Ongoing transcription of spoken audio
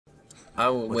I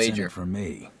will What's wager. in it for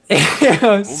me?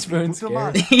 Yeah, Spoon's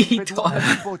scared. He thought.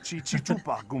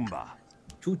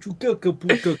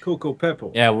 Cocoa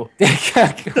Pepper. Yeah, well,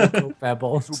 Cocoa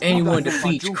Pebbles. Anyone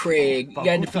defeats Craig. You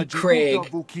gotta defeat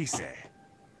Craig.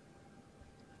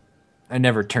 I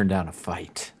never turned down a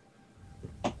fight.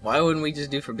 Why wouldn't we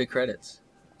just do for big credits?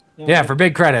 Yeah, for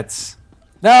big credits.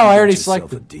 No, I already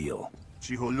selected. A deal.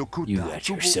 You got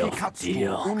yourself a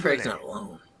deal. Craig's not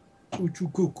alone.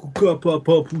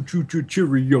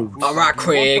 Cheerios. Alright,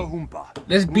 Craig.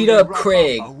 Let's beat up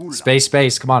Craig.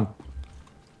 Space, come on.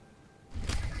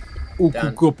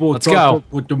 Done. Let's go.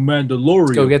 With the Mandalorian.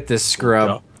 Let's go get this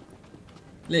scrub.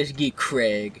 Let's get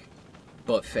Craig.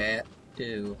 Butt fat,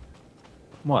 too.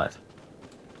 What?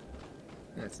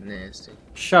 That's nasty.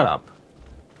 Shut up.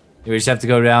 We just have to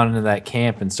go down into that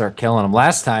camp and start killing them.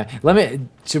 Last time,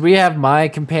 should we have my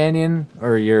companion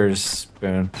or yours,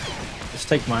 Spoon? Just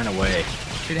take mine away.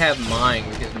 Should have mine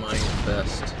because mine is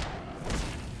best.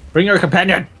 Bring your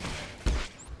companion.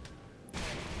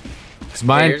 Cause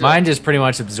mine just pretty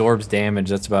much absorbs damage.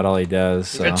 That's about all he does.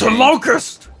 So. It's a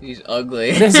locust. He's ugly.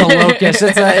 It's a locust.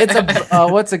 It's a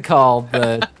what's it called?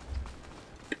 The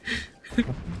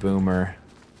boomer.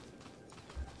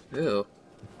 Ew.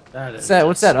 What's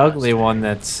that ugly one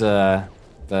that's the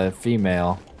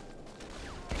female?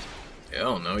 I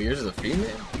don't know. Yours is a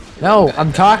female? No,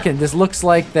 I'm talking. This looks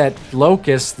like that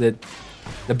locust the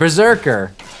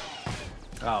berserker.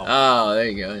 Oh, there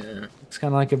you go. Yeah. It's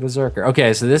kind of like a berserker.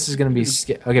 Okay, so this is gonna be.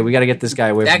 Okay, we gotta get this guy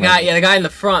away. That from guy, him. yeah, the guy in the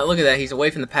front. Look at that. He's away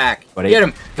from the pack. Buddy. Get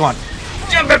him. Come on.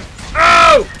 Jump him.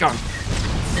 Oh! Come on.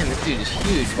 Man, this dude is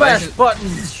huge. Smash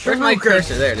buttons. Where's my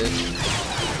cursor? There it is.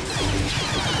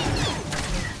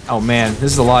 Oh man, this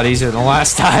is a lot easier than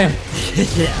last time.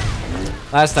 Yeah.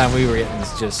 Last time we were getting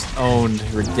this just owned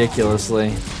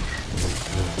ridiculously.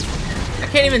 I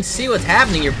can't even see what's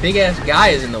happening. Your big ass guy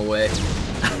is in the way.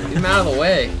 Get him out of the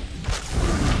way.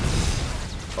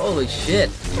 Holy shit.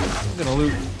 I'm gonna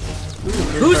loot.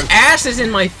 Whose ass is in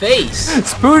my face?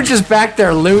 Spoon's just back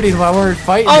there looting while we're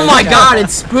fighting. Oh this my guy. god,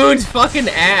 it's Spoon's fucking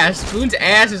ass. Spoon's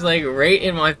ass is like right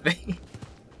in my face.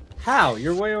 How?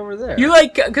 You're way over there. You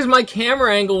like, cause my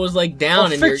camera angle was like down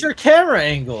well, and fix your camera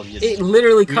angle. You it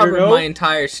literally covered weirdo. my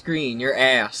entire screen. Your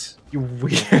ass. You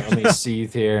weird. Let me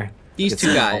seethe here. These Get two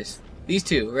some guys. These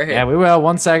two, right here. Yeah, we will.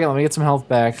 1 second. Let me get some health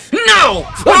back. No!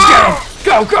 Let's go!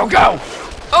 Go, go, go!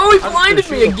 Oh, he blinded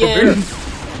me again!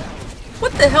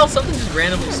 What the hell? Something just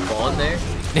randomly spawned there?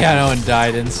 Yeah, I know, and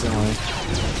died instantly.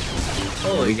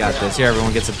 Holy We got crap. this. Here,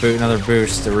 everyone gets another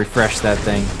boost to refresh that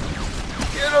thing.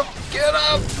 Get up! Get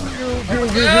up!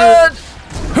 Good!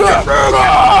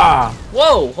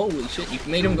 Whoa! Holy shit, you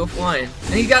made him go flying.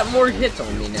 And he got more hits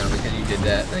on me now because you did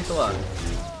that. Thanks a lot.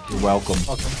 You're welcome.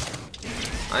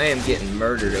 I am getting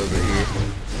murdered over here.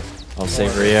 I'll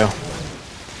savor you.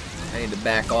 I need to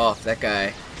back off. That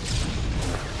guy.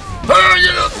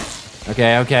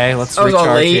 Okay, let's I was all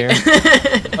recharge late.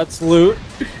 here. Let's loot.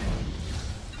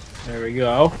 There we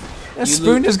go. Yeah,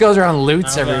 Spoon just goes around and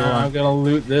loots I'm everyone. gonna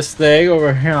loot this thing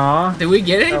over here. Did we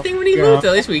get anything when he moved?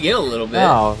 At least we get a little bit.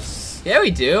 No. Yeah, we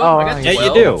do. Oh, I got yeah, Yeah,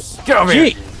 12. you do. Get over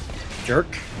here.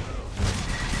 Jerk.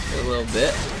 A little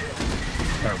bit.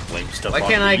 Don't blame stuff Why on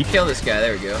can't I me. kill this guy?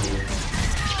 There we go.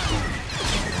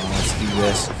 Oh, let's do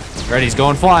this. Ready, he's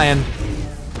going flying.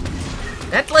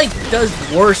 That like does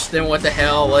worse than what the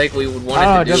hell like we would want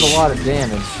Oh, it it to do. does a lot of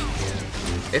damage.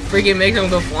 It freaking makes them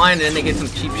go flying and then they get some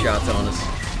cheap shots on us.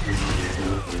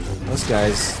 Those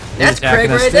guys. That's attacking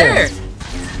Craig us right too. there.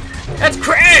 That's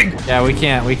Craig. Yeah, we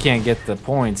can't get the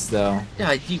points though.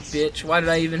 Yeah, you bitch. Why did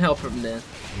I even help him then?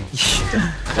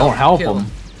 Don't help Kill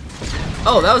him.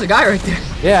 Oh, that was a guy right there.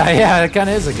 Yeah, that kind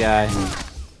of is a guy.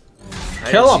 I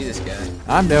Kill didn't see this guy.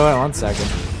 I'm doing it. 1 second.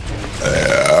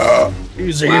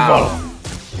 He's Wow.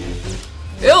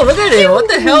 Ew, look at him. What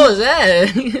the hell is that?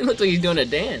 He looks like he's doing a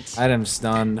dance. I had him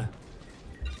stunned.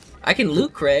 I can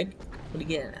loot Craig. What do you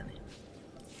get?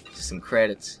 Just some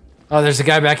credits. Oh, there's a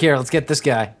guy back here. Let's get this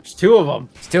guy. There's two of them.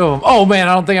 There's 2 of them. Oh man,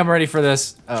 I don't think I'm ready for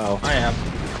this. Uh oh. I am.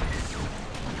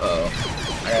 Uh oh.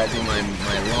 I gotta do my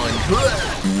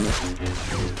lunge.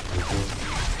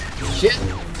 Shit.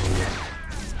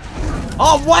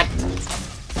 Oh, what?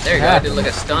 There you go. I did like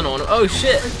a stun on him. Oh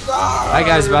shit. That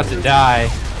guy's about to die.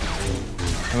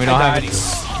 And we don't I have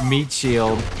died. any meat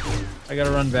shield. I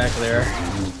gotta run back there.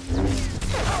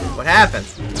 What happened?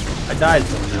 I died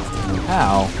somehow.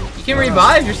 How? You can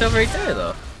revive yourself right there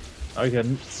though. I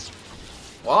couldn't.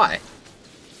 Why?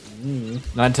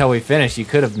 Not until we finish. You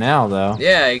could have now though.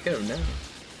 Yeah, you could have done.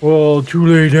 Well, too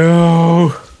late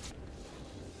now.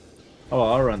 Oh,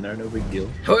 I'll run there. No big deal.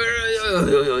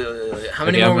 How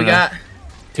many Okay, more we got?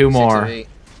 2 6 more. of 8.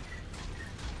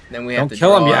 Then we have Don't to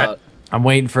kill him draw yet. out. I'm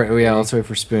waiting for. Yeah, let's wait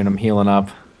for Spoon. I'm healing up.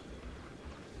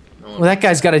 No Well, that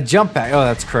guy's got a jump back. Oh,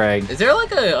 that's Craig. Is there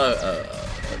like a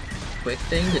quick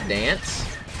thing to dance?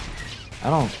 I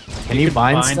don't. Can you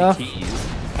bind stuff? Keys.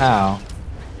 How?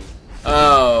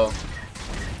 Oh.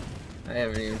 I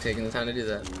haven't even taken the time to do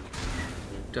that.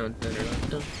 Dun, dun, dun,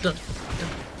 dun, dun,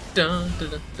 dun, dun,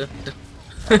 dun, dun,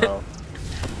 dun. Uh-oh.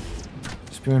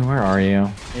 Spoon, where are you?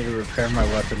 Need to repair my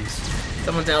weapons.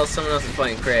 Someone else is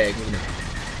fighting Craig.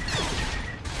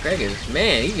 Craig is,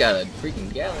 man, he got a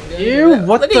freaking gallon gun. Ew,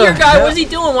 what Look the at your guy, hell? what's he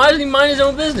doing? Why doesn't he mind his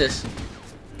own business?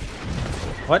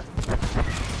 What?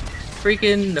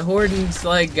 Freaking Horden's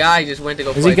like guy just went to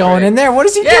go fight Is he going Craig. in there? What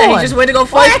is he Yeah, doing? he just went to go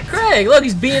fight Craig. Look,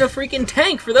 he's being a freaking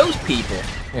tank for those people.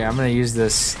 Here, I'm gonna use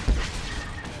this.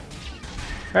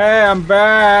 Hey, I'm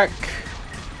back.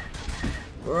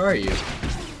 Where are you?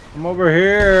 I'm over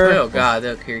here. Oh god,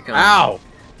 look, here he comes. Ow.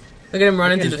 Look at him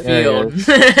running through the There he field.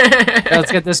 Yeah,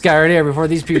 let's get this guy right here before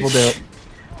these people do it.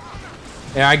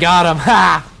 Yeah, I got him.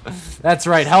 Ha! That's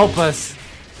right. Help us.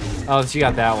 Oh, she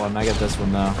got that one. I got this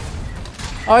one now.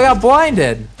 Oh, I got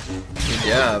blinded. Good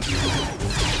job.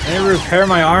 I need to repair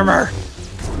my armor.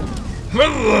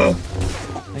 I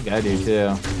think I do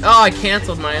too. Oh, I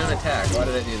canceled my own attack. Why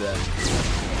did I do that?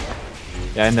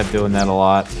 Yeah, I end up doing that a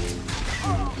lot.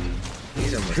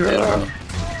 He's almost dead.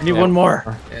 I need one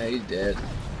more. Yeah, he's dead.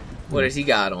 What has he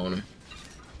got on him?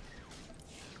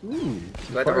 Ooh. You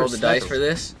about to roll the dice for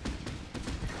this?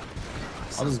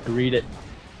 I'll just greet it.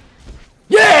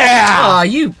 Yeah! Aw,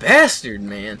 you bastard,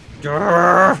 man.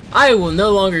 Grrr. I will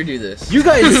no longer do this. You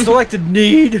guys selected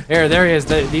need. Here, there he is.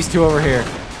 These two over here.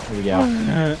 Here we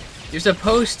go. You're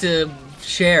supposed to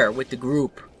share with the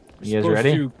group. You guys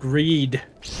ready? To greed.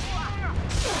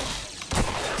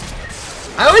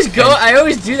 I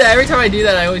always do that. Every time I do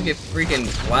that, I always get freaking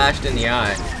flashed in the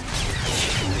eye.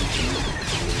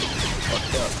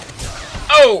 Fucked up.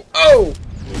 Oh! Oh!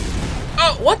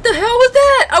 Oh, what the hell was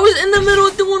that? I was in the middle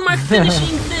of doing my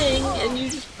finishing thing, and you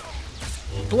just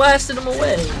blasted him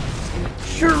away.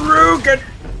 Shuriken.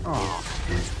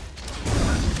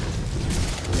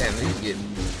 Damn, he's getting...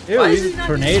 Ew, Why is he's he not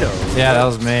tornado. Yeah, that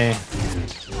was me.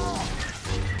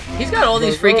 He's got all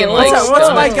these freaking, like... What's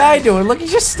my stuff. guy doing? Look,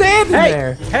 he's just standing Hey,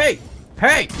 there. hey,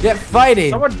 hey! Get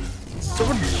fighting.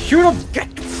 Someone shoot him!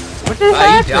 What did You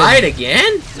happen? died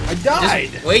again? I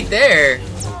died. Just wait there.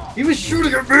 He was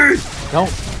shooting at me. Don't.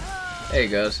 There he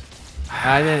goes. We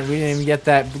didn't even get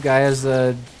that guy as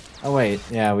the. Oh wait,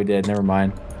 yeah, we did. Never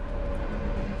mind.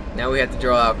 Now we have to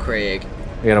draw out Craig.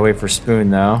 We gotta wait for Spoon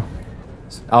though.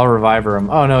 I'll revive him.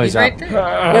 Oh no, he's, right out. there.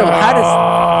 Yo,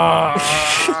 how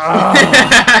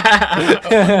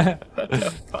What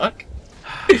the fuck?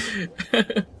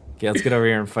 Okay, let's get over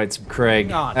here and fight some Craig.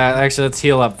 God. Actually, let's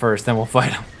heal up first, then we'll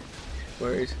fight him.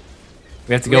 Where is...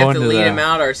 We have to We go have to into lead the. him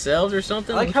out ourselves or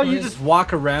something? I like Which how one you is- just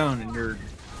walk around and you're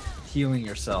healing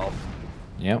yourself.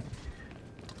 Yep.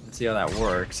 Let's see how that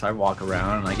works. I walk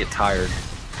around and I get tired.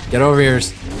 Get over here.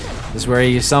 This is where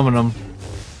you summon him.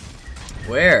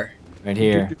 Where? Right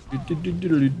here.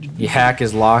 You hack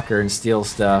his locker and steal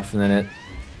stuff, and then it.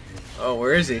 Oh,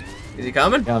 where is he? Is he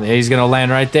coming? He's gonna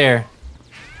land right there.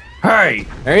 Hey!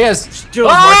 There he is. Still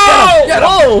Oh! Get him!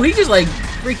 Whoa! He just like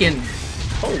freaking...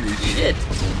 Holy shit.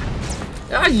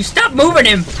 Ah, you stop moving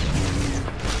him!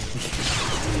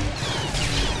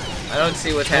 I don't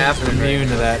see what's happening. right Immune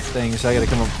to now. that thing, so I gotta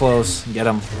come up close and get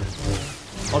him.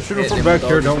 I'll shoot him Hitting from him back with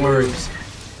here, all don't these worry. moves.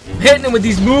 I'm hitting him with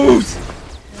these moves!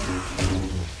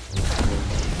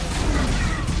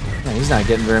 Man, he's not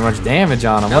getting very much damage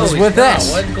on him. No, What is he's with not.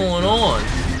 this? What's going on?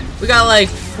 We got like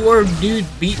 4 dudes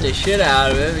beating the shit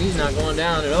out of him. He's not going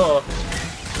down at all.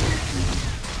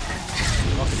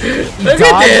 Look at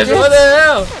dodged this! it? What the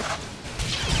hell?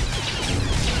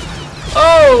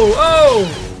 Oh!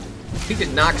 Oh! He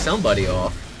could knock somebody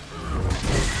off.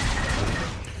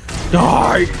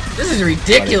 Die! This is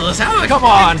ridiculous. How? Come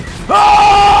on!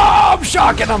 Oh, I'm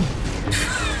shocking him.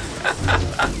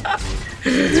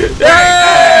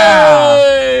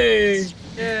 Hey!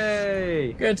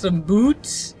 Yay! Got some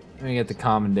boots. Let me get the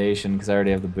commendation because I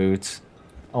already have the boots.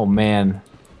 Oh man.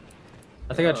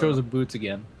 I think I chose the boots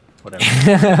again.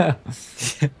 Whatever.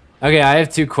 Okay, I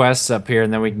have 2 quests up here,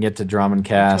 and then we can get to drum and One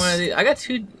of cast. these- I got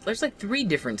 2. There's like 3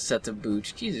 different sets of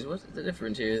boots. Jesus, what's the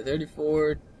difference here?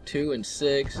 34, 2, and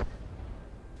 6.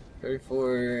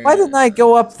 34. Why didn't I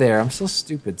go up there? I'm so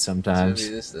stupid So sometimes.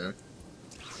 do this then.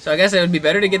 So I guess it would be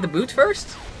better to get the boots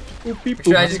first? Or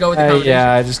should I just go with the combination?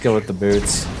 Yeah, I just go with the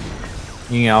boots.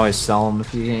 You can always sell them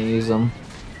if you can't use them.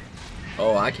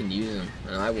 Oh, I can use them,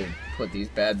 and I will put these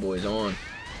bad boys on.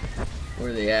 Where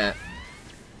are they at?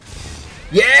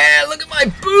 Yeah, look at my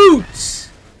boots!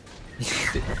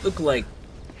 Look like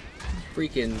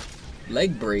freaking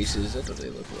leg braces. That's what they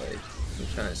look like. Some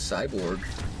kind of cyborg.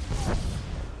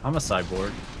 I'm a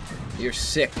cyborg. You're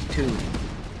sick too.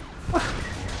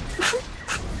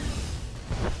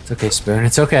 It's okay, Spoon.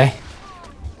 It's okay.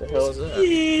 What the hell is that?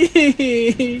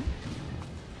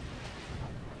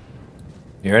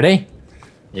 You ready?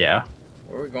 Yeah.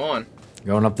 Where are we going?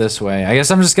 Going up this way. I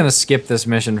guess I'm just gonna skip this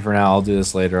mission for now. I'll do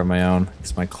this later on my own.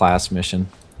 It's my class mission.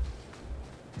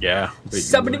 Yeah.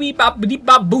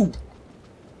 Sabba-dee-bop-dee-bop-boo.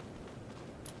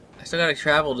 I still gotta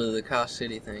travel to the Cost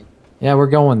City thing. Yeah, we're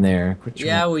going there.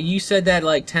 Yeah, well, you said that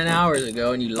like 10 hours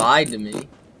ago, and you lied to me.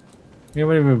 We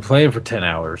haven't even been playing for 10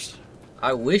 hours.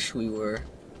 I wish we were.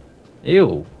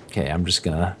 Ew. Okay, I'm just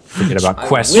gonna forget about I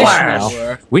quests wish for we now.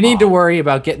 were. We need to worry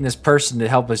about getting this person to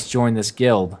help us join this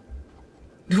guild.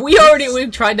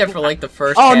 We've tried that for like the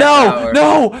first Oh half no! hour.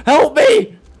 No! Help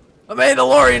me! A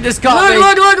Mandalorian just caught me!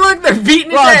 Look! They're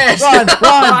beating his ass!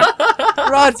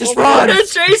 Run! Just run! They're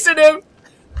chasing him!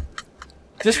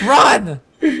 Just run!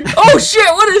 Oh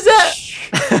shit, what is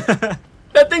that?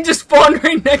 That thing just spawned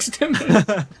right next to me.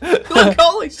 Look,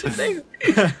 holy shit.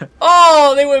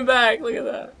 Oh, they went back. Look at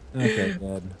that. Okay,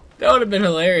 good. That would have been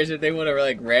hilarious if they would have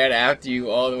like ran after you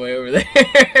all the way over there.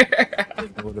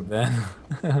 It would have been.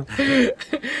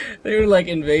 They were like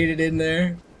invaded in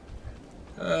there.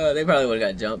 They probably would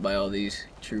have got jumped by all these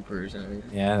troopers and everything.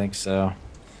 Yeah, I think so.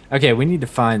 Okay, we need to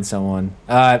find someone.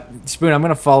 Spoon, I'm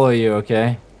gonna follow you,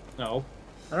 okay? No.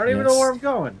 I don't even know where I'm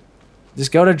going.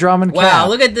 Just go to Drummond Wow, Cap.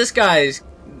 look at this guy's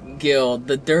guild,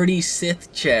 the Dirty Sith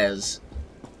Chez.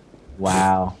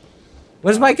 Wow.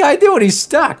 What is my guy doing? He's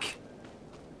stuck.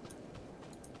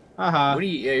 Haha. What are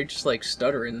you? Yeah, you're just like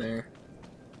stuttering there.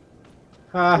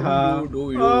 Haha.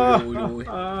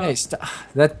 Hey,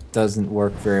 that doesn't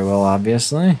work very well,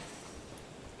 obviously.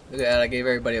 Look at that, I gave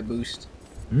everybody a boost.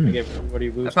 I gave everybody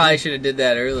a boost. I probably should have did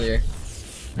that earlier.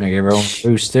 I gave everyone a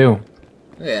boost too.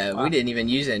 Yeah, we didn't even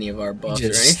use any of our buffs or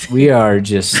anything. We are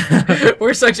just.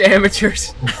 We're such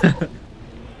amateurs.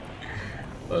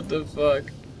 What the fuck?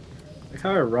 Look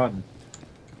how I run.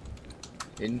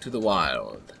 Into the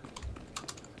wild.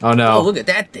 Oh no! Oh, look at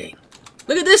that thing!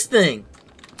 Look at this thing!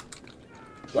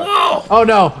 Whoa! Oh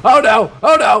no! Oh no!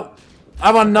 Oh no!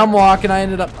 I'm on numlock and I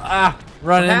ended up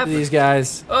running into these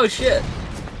guys. Oh shit!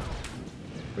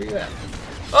 Where you at?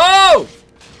 Oh!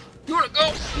 You wanna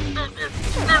go?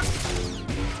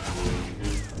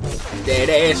 Dead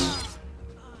ass.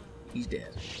 He's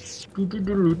dead.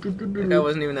 That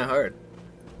wasn't even that hard.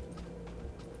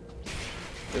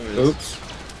 Oops.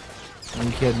 Are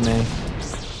you kidding me?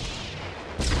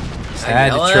 Just I had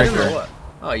yell to at trick him or her. what?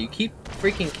 Oh, you keep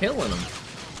freaking killing him.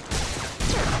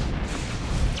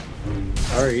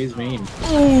 Sorry, he's mean.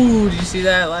 Ooh, did you see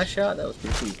that last shot? That was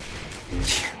pretty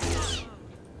cool.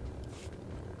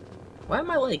 Why am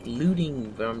I like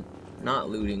looting, but I'm not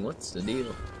looting? What's the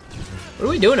deal? What are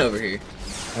we doing over here? You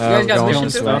guys got going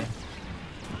missions this too? way.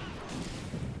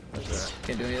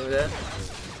 Can't do anything with that.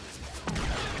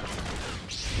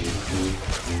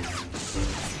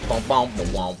 Bum, bum, bum,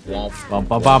 bum, bum, Bum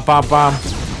bum bum bum bum.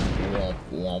 womp,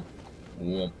 womp,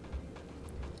 womp.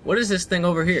 What is this thing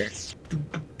over here? Is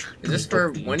this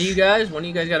for one of you guys? One of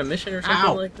you guys got a mission or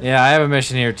something like that? Yeah, I have a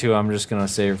mission here too. I'm just gonna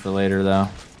save it for later though.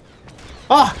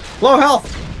 Oh, low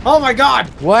health. Oh my god.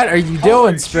 What are you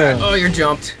doing, Spoon? Oh, you're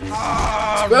jumped.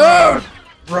 Spoon!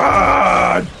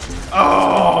 Run.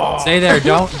 Oh. Stay there.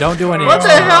 Don't do anything. What the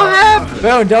hell happened?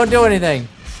 Spoon, don't do anything.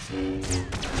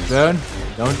 Spoon,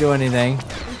 don't do anything.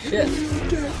 Shit.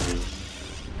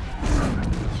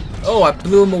 Oh, I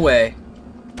blew him away.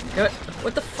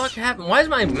 What the fuck happened? Why is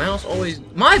my mouse always...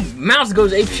 My mouse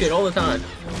goes apeshit all the time.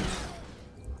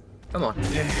 Come on.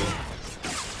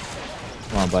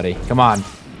 Come on, buddy. Come on.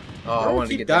 Oh, I wanted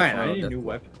to get dying. that I need a final new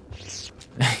death.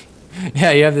 weapon.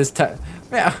 Yeah, you have this.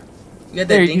 Yeah, You got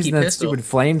that you're dinky using that pistol. stupid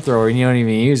flamethrower and you don't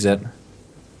even use it.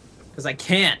 Because I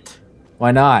can't.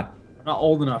 Why not? I'm not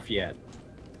old enough yet.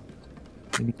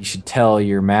 Maybe you should tell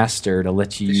your master to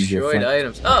let you use your Destroyed flame.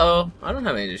 items. Uh-oh. I don't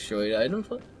have any destroyed items.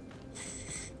 What?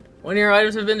 One of your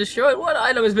items have been destroyed? What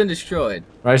item has been destroyed?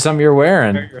 Right, something you're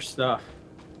wearing. Share your stuff.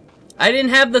 I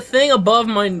didn't have the thing above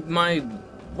my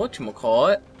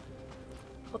whatchamacallit.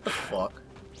 What the fuck?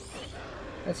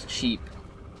 That's cheap.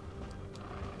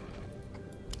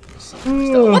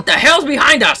 What the hell's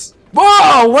behind us?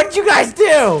 Whoa! What'd you guys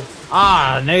do?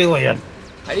 Ah, an alien.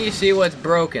 How do you see what's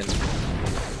broken?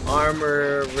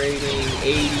 Armor rating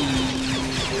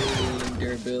 80,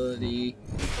 durability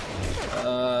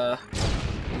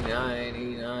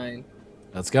 89.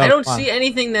 Let's go. I don't Come on. see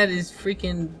anything that is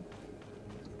freaking.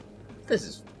 This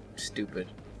is stupid.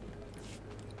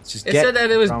 Let's just It get said that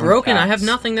it was Roman broken. I have packs.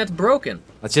 nothing that's broken.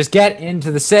 Let's just get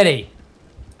into the city.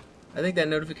 I think that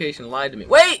notification lied to me.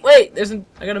 Wait, wait!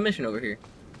 I got a mission over here.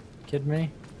 Kidding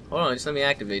me? Hold on, just let me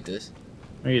activate this.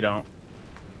 No, you don't.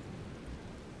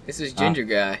 This is Ginger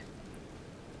Guy.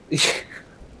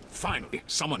 Finally,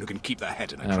 someone who can keep their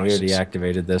head in a Oh, we crisis. already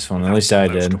activated this one. At least I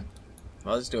did.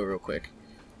 I'll just do it real quick.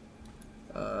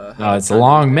 Oh, it's a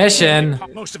long mission.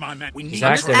 Most of my men. We need He's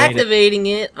I'm just activating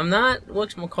it. I'm not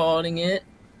whatchamacalling it.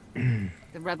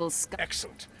 The rebels.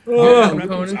 Excellent.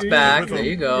 Components back. There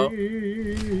you go.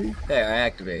 There, I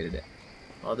activated it.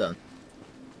 All done.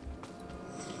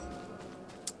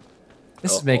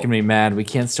 This is making me mad. We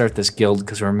can't start this guild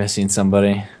because we're missing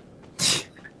somebody.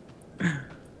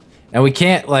 And we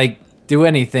can't, like, do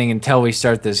anything until we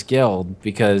start this guild,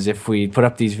 because if we put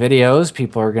up these videos,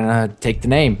 people are gonna take the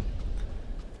name.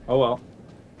 Oh well.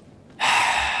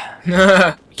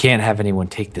 We can't have anyone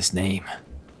take this name.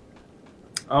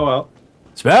 Oh well.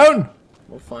 Sp00n!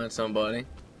 We'll find somebody.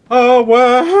 Oh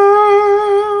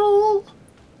well.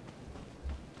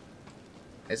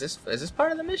 Is this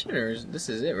part of the mission, or this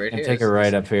is it right here? Take a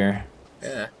right up here.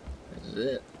 Yeah, this is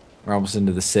it. We're almost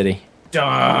into the city.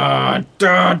 Dun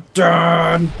dun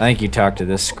dun. I think you talked to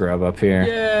this scrub up here.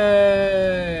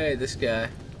 Yay! This guy.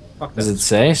 Fuck Does that. it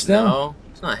say still? No,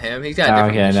 it's not him. He's got a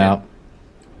different Okay, mission. no.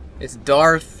 It's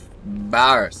Darth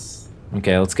Barris.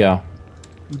 Okay, let's go.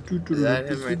 Is that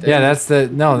him right there? Yeah, that's the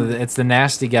it's the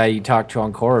nasty guy you talked to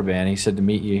on Korriban. He said to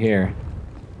meet you here.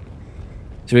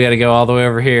 So we got to go all the way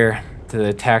over here to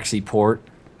the taxi port.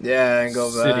 Yeah, and go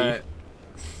back.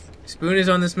 Sp00n is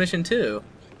on this mission too.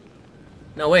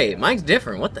 No, wait, mine's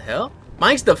different. What the hell?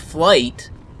 Mine's the flight,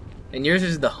 and yours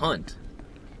is the hunt.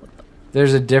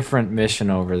 There's a different mission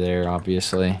over there,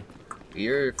 obviously.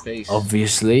 Your face.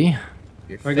 Obviously.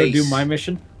 Your Am I gonna do face. my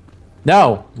mission?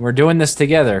 No, we're doing this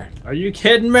together. Are you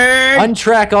kidding me?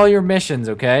 Untrack all your missions,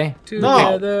 okay?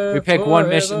 Together We pick one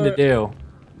mission to forever. do.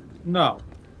 No.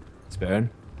 Sp00n.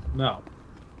 No.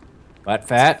 Butt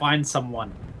fat. Find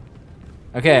someone.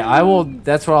 Okay, I will.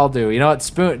 That's what I'll do. You know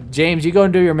what, James, you go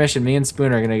and do your mission. Me and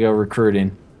Sp00n are gonna go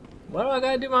recruiting. Why do I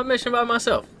gotta do my mission by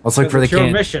myself? Let's look for the It's your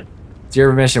can. mission. It's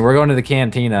your mission. We're going to the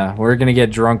cantina. We're gonna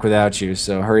get drunk without you.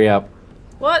 So hurry up.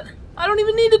 What? I don't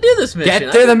even need to do this mission.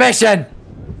 Get through the mission.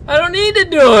 I don't need to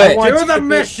do it. Do the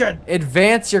mission.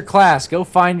 Advance your class. Go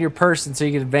find your person so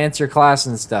you can advance your class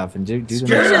and stuff. And do the This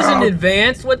mission. isn't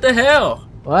advanced. What the hell?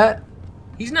 What?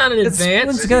 He's not an It's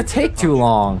advanced. gonna take too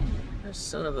long.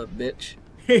 Son of a bitch.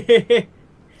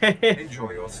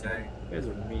 Enjoy your stay. You guys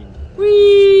are mean.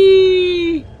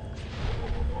 Whee!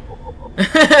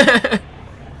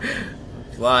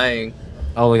 Flying.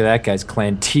 Oh, look at that guy's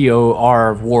clan.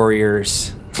 TOR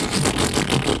Warriors.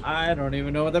 I don't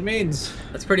even know what that means.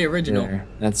 That's pretty original. There.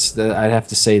 I'd have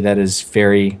to say that is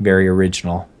very, very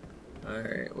original.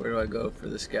 Alright, where do I go for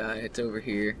this guy? It's over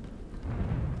here.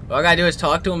 All I gotta do is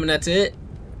talk to him and that's it?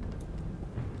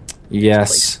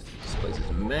 Yes. This place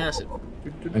is massive.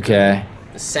 Okay.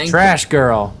 The sanctum. Trash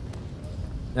girl.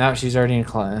 No, she's already in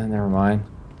class. Never mind.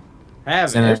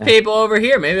 Have In it. There's people over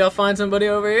here. Maybe I'll find somebody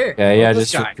over here. Okay, yeah,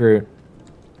 this just guy? recruit.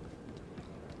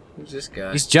 Who's this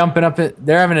guy? He's jumping up.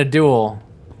 They're having a duel.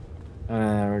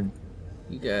 You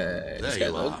guy. There This guy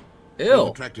you look. are. You've Ew.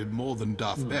 attracted more than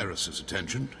Darth Barris's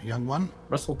attention, young one.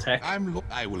 Russell Tech.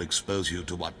 I will expose you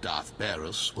to what Darth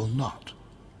Barris will not.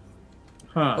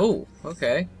 Huh. Oh,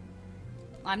 okay.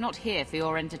 I'm not here for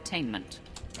your entertainment.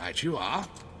 Right you are.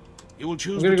 You will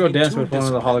choose I'm gonna go between dance two with one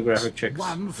of the disciplines. holographic chicks.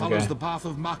 One follows Okay. the path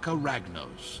of Maka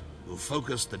Ragnos, who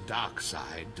focused the dark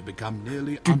side to become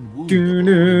nearly Do, unwoundable. in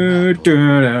battle.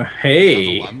 do. Hey.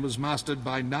 The other one was mastered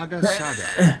by Naga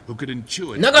Saga, who could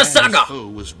intuit Naga where Saga! his foe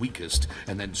was weakest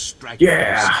and then strike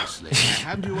Yeah. precisely.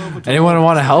 Hand you over to Anyone Lord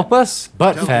want to Saga. help us?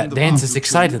 Butt Tell him fat the dances path you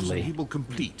choose, and excitedly. He will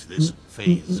complete this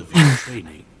phase of your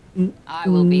training. I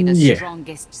will be the Yeah.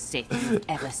 strongest Sith you've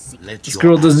ever seen. Let This your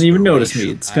girl doesn't even notice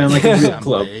me. aspiration It's kind of like a group someday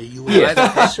club. you will Yeah.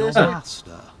 pass your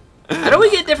master. How do we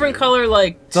get different color,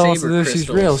 like, It's all saber as if she's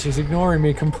crystals? real. She's ignoring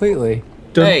me completely.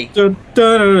 Dun, Hey. dun,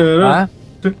 dun, dun, dun, dun.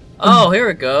 Huh? Oh, here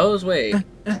it goes. Wait.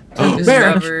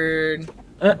 Discovered.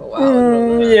 Oh,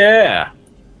 wow. Yeah.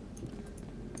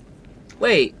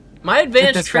 Wait. My Get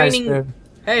advanced this guy's training. food.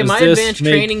 Hey, Does my this advanced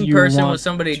make training you person want was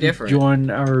somebody to different. Join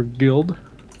our guild.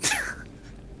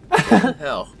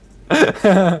 Hell.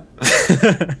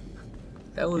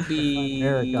 That would be.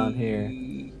 Eric on here.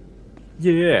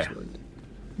 Yeah.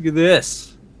 Look at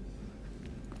this.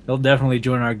 They'll definitely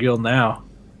join our guild now.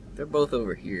 They're both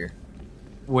over here.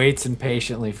 Waits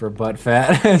impatiently for butt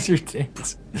fat as your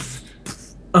dance.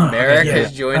 Merrick yeah.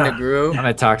 has joined the group. I'm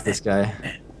gonna talk to this guy.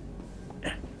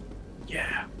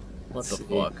 Yeah. What the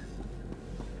fuck?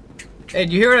 Hey,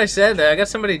 did you hear what I said? I got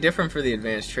somebody different for the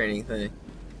advanced training thing.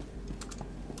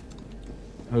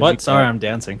 What? Sorry, I'm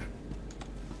dancing.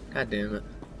 God damn it.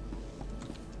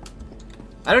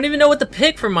 I don't even know what to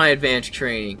pick for my advanced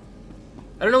training.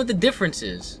 I don't know what the difference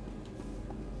is.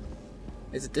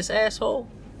 Is it this asshole?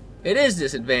 It is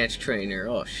this advanced trainer.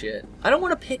 Oh shit. I don't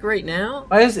want to pick right now.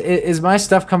 Why is my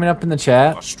stuff coming up in the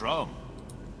chat? You're strong.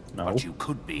 No. But you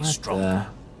could be What stronger.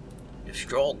 You're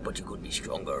strong, but you could be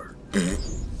stronger.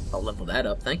 I'll level that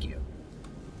up, thank you.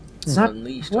 It's not.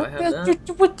 Unleashed, do I have that?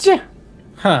 What you?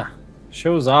 Huh.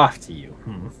 Shows off to you.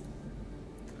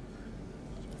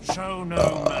 Show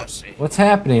no mercy. What's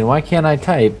happening? Why can't I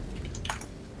type?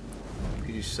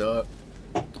 You suck.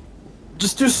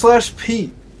 Just do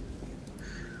 /P.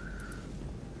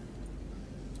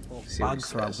 See what he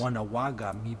says.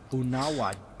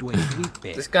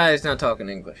 This This guy is not talking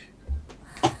English.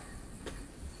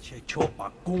 You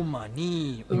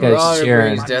guys Marauder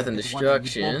sharing. brings death and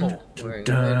destruction. Wearing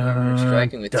lightning,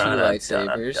 striking with two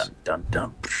lightsabers.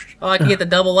 Oh, I can get the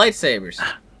double lightsabers.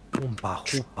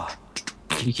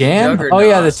 You can? Juggernaut. Oh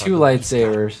yeah, the 2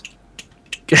 lightsabers.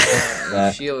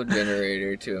 That. Shield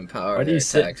generator to empower Why do their you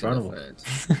sit in attacks and front of him?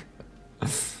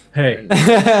 defense. Hey.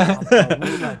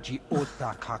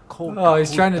 Oh,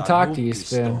 he's trying to talk to you,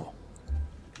 Spin.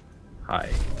 Hi.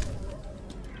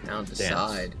 Down to Dance.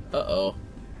 side. Uh-oh.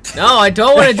 No, I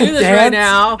don't want to do this right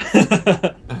now.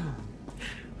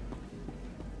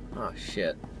 Oh,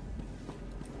 shit.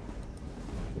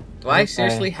 Do I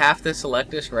seriously have to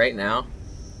select this right now?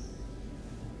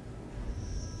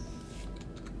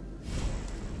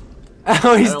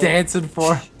 Oh, he's don't- dancing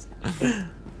for.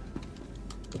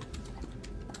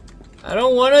 I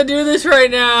don't want to do this right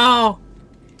now.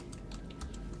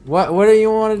 What do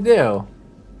you want to do?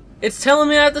 It's telling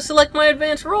me I have to select my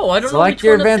advanced role. I don't know Select which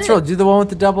your one to advanced pick. role. Do the one with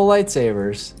the double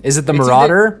lightsabers. Is it the It's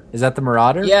Marauder? Is that the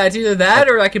Marauder? Yeah, it's either that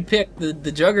or I could pick the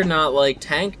Juggernaut like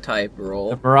tank type The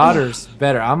role. Marauder's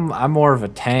better. I'm more of a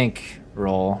tank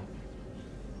role.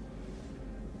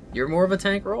 You're more of a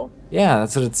tank role? Yeah,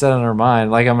 that's what it said on her mind.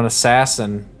 Like I'm an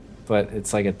assassin, but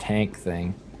it's like a tank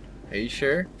thing. Are you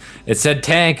sure? It said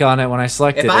tank on it when I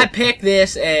selected If I it. pick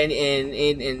this and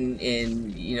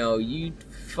you know, you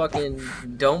fucking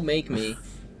don't make me.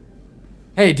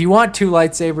 Hey, do you want 2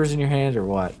 lightsabers in your hand or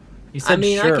what? He said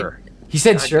mean, I sure. He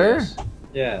said I sure? guess.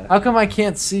 Yeah. How come I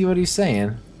can't see what he's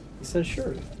saying? He said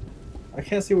sure. I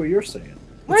can't see what you're saying.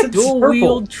 What? It's Dual purple.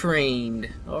 wield trained.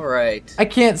 Alright. I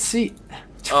can't see.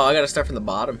 Oh, I gotta start from the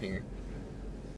bottom here.